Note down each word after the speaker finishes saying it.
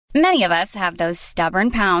Many of us have those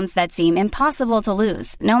stubborn pounds that seem impossible to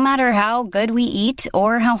lose, no matter how good we eat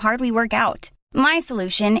or how hard we work out. My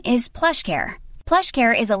solution is PlushCare.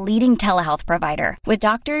 PlushCare is a leading telehealth provider with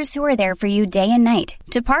doctors who are there for you day and night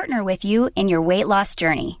to partner with you in your weight loss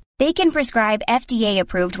journey. They can prescribe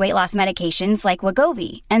FDA-approved weight loss medications like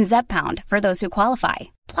Wegovy and Zepbound for those who qualify.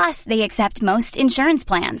 Plus, they accept most insurance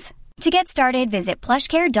plans. To get started, visit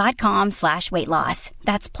plushcare.com/weightloss.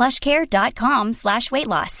 That's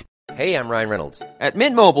plushcare.com/weightloss. Hey, I'm Ryan Reynolds. At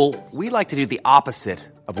Mint Mobile, we like to do the opposite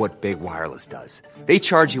of what Big Wireless does. They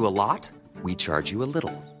charge you a lot, we charge you a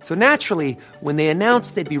little. So naturally, when they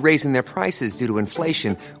announced they'd be raising their prices due to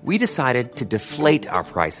inflation, we decided to deflate our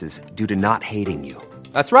prices due to not hating you.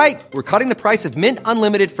 That's right. We're cutting the price of Mint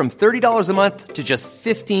Unlimited from $30 a month to just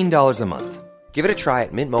 $15 a month. Give it a try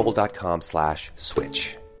at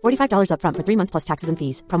mintmobile.com/switch. $45 up front for 3 months plus taxes and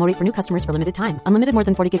fees. Promo rate for new customers for limited time. Unlimited more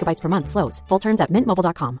than 40 gigabytes per month. Slows full terms at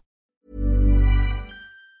mintmobile.com.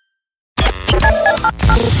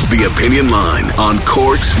 The Opinion Line on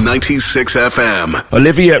Cork's 96 FM.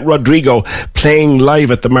 Olivia Rodrigo playing live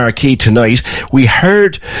at the Marquee tonight. We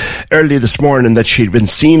heard early this morning that she'd been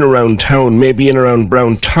seen around town, maybe in around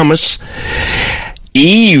Brown Thomas.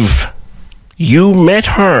 Eve, you met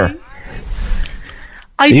her.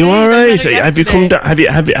 Are you all right? Have you come down?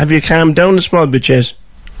 Have you calmed down a small bit, Jess?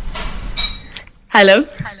 Hello,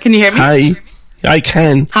 can you hear me? Hi, I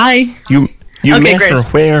can. Hi. You okay, met great. her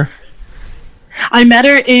where? I met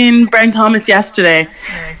her in Brown Thomas yesterday.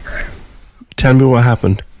 Tell me what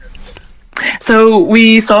happened. So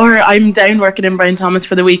we saw her. I'm down working in Brown Thomas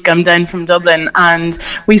for the week. I'm down from Dublin, and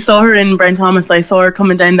we saw her in Brown Thomas. I saw her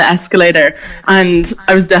coming down the escalator, and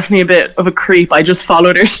I was definitely a bit of a creep. I just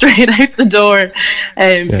followed her straight out the door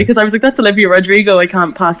because I was like, that's Olivia Rodrigo. I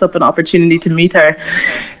can't pass up an opportunity to meet her.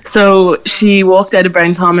 So she walked out of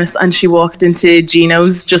Brown Thomas and she walked into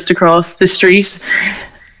Gino's just across the street.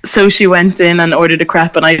 So she went in and ordered a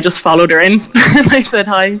crepe, and I just followed her in and I said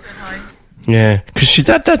hi. Yeah, because she's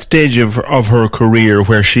at that stage of her career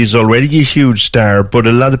where she's already a huge star, but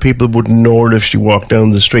a lot of people wouldn't know her if she walked down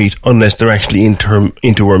the street unless they're actually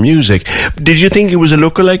into her music. Did you think it was a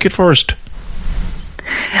lookalike at first?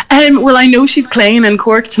 Well, I know she's playing in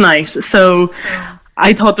Cork tonight, so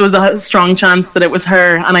I thought there was a strong chance that it was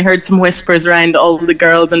her, and I heard some whispers around all the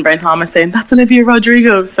girls in Brown Thomas saying, that's Olivia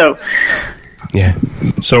Rodrigo, so... Yeah.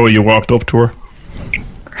 So you walked up to her?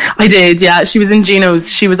 I did, yeah. She was in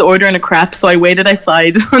Gino's. She was ordering a crepe, so I waited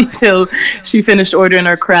outside until she finished ordering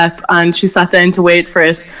her crepe, and she sat down to wait for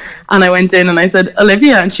it. And I went in and I said,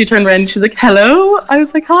 Olivia, and she turned around and she's like, hello? I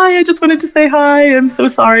was like, hi, I just wanted to say hi. I'm so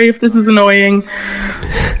sorry if this is annoying.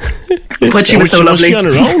 But she was so lovely. Was she on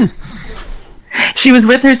her own? She was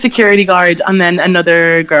with her security guard and then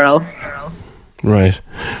another girl. Right.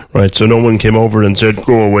 So no one came over and said,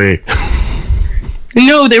 go away.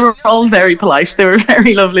 No, they were all very polite. They were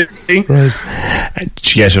very lovely. Right. Did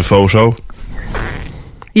she get a photo?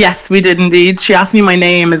 Yes, we did indeed. She asked me my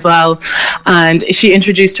name as well, and she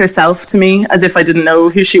introduced herself to me as if I didn't know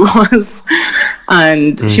who she was.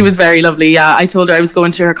 And she was very lovely. Yeah, I told her I was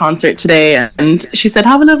going to her concert today, and she said,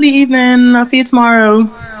 have a lovely evening. I'll see you tomorrow.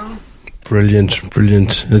 Brilliant.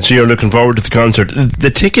 And so you're looking forward to the concert. The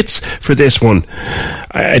tickets for this one,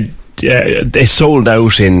 they sold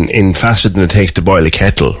out in faster than it takes to boil a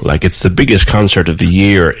kettle. Like, it's the biggest concert of the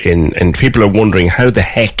year, and people are wondering how the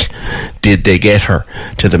heck did they get her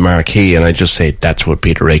to the Marquee. And I just say that's what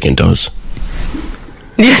Peter Regan does.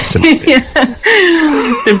 It's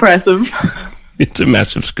impressive. It's a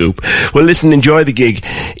massive scoop. Well, listen, enjoy the gig,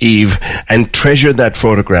 Eve, and treasure that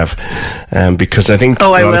photograph, because I think a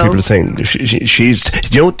lot of people are saying she's.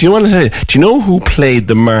 Do you know who played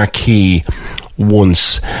the Marquee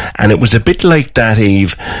once? And it was a bit like that,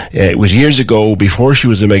 Eve. It was years ago, before she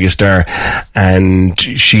was a megastar, and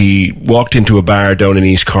she walked into a bar down in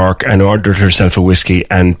East Cork and ordered herself a whiskey,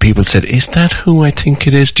 and people said, is that who I think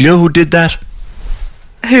it is? Do you know who did that?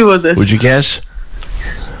 Who was it? Would you guess?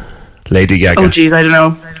 Lady Gaga. Oh, geez, I don't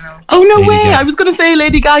know. Oh, no Lady way. Gaga. I was going to say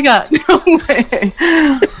Lady Gaga. No way.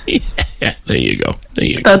 Yeah, there you go.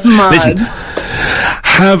 That's mad. Listen,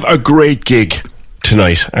 have a great gig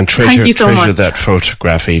tonight and treasure that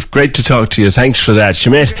photograph, Eve. Great to talk to you. Thanks for that. She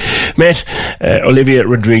met Olivia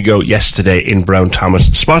Rodrigo yesterday in Brown Thomas.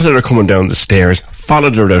 Spotted her coming down the stairs.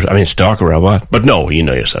 Followed her out. I mean, stalk her or what? But no, you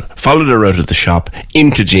know yourself. Followed her out of the shop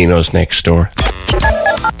into Gino's next door.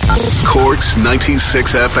 Cork's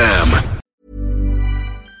 96 FM.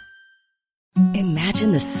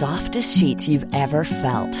 Imagine the softest sheets you've ever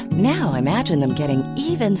felt. Now imagine them getting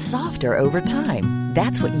even softer over time.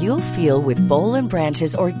 That's what you'll feel with Boll &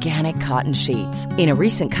 Branch's organic cotton sheets. In a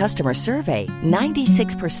recent customer survey,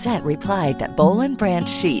 96% replied that Boll & Branch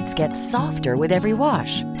sheets get softer with every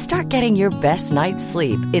wash. Start getting your best night's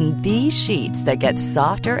sleep in these sheets that get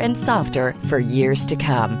softer and softer for years to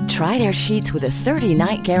come. Try their sheets with a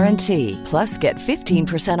 30-night guarantee. Plus, get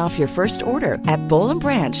 15% off your first order at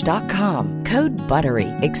bollandbranch.com. Code BUTTERY.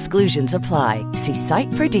 Exclusions apply. See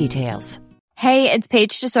site for details. Hey, it's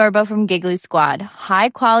Paige DeSorbo from Giggly Squad. High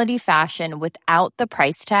quality fashion without the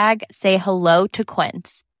price tag. Say hello to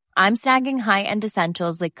Quince. I'm snagging high-end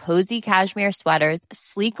essentials like cozy cashmere sweaters,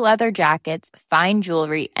 sleek leather jackets, fine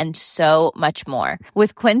jewelry, and so much more.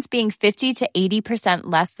 With Quince being 50 to 80%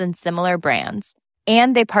 less than similar brands.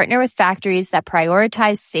 And they partner with factories that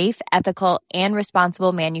prioritize safe, ethical, and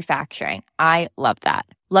responsible manufacturing. I love that.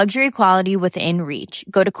 Luxury quality within reach.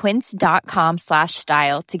 Go to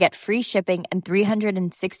quince.com/style to get free shipping and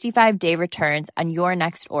 365-day returns on your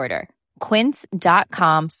next order.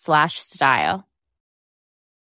 Quince.com/style.